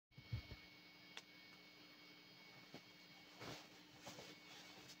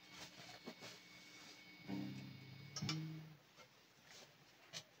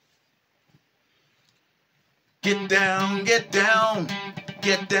Get down, get down,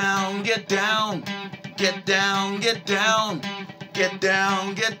 get down, get down, get down, get down, get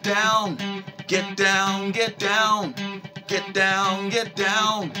down, get down, get down, get down, get down, get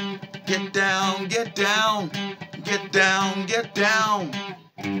down, get down, get down, get down, get down.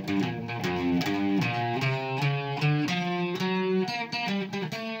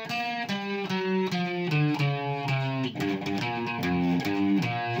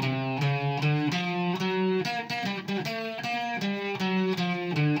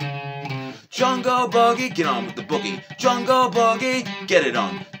 Jungle Boogie, get on with the boogie. Jungle Boogie, get it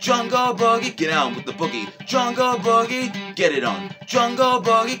on. Jungle Boogie, get on with the boogie. Jungle Boogie, get it on. Jungle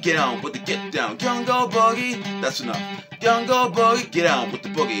Boogie, get on with the get down. Jungle Boogie, that's enough. Jungle Boogie, get on with the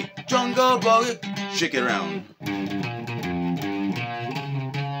boogie. Jungle Boogie, shake it around.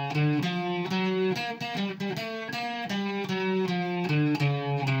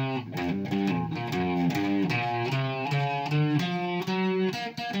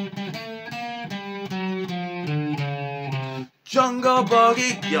 Jungle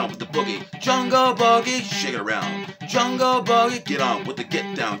Boogie, get on with the boogie. Jungle Boogie, shake it around. Jungle Boogie, get on with the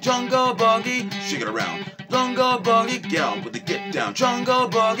get down. Jungle Boogie, shake it around. Jungle Boogie, get on with the get down. Jungle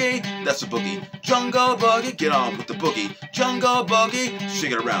Boogie, that's a boogie. Jungle Boogie, get on with the boogie. Jungle Boogie,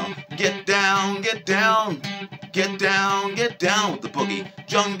 shake it around. Get down, get down. Get down with the boogie.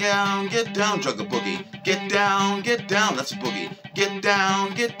 Jungle Jungle Boogie. Get down, that's a boogie. Get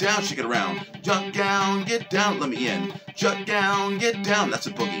down, shake it around. Jump down, get down, let me in. Jump down, get down, that's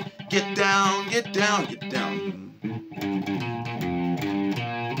a boogie. Get down, get down, get down.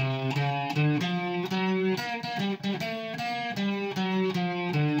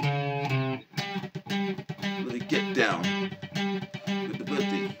 Let me get down with the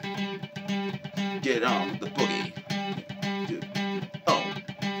boogie. Get on with the boogie.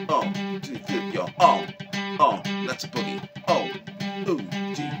 Oh, do you feel your oh, that's a boogie. Oh, ooh,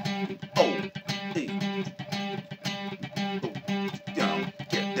 gee, oh, hey, oh, down,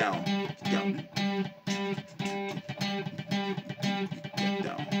 get down,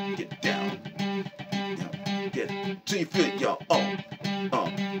 get down, get, do you feel your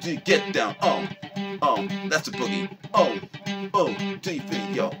do you get down, that's a boogie. Oh, do you feel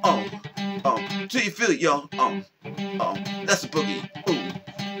your do you feel your that's a boogie.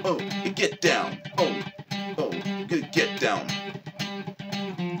 Ooh, you get down, good, get down.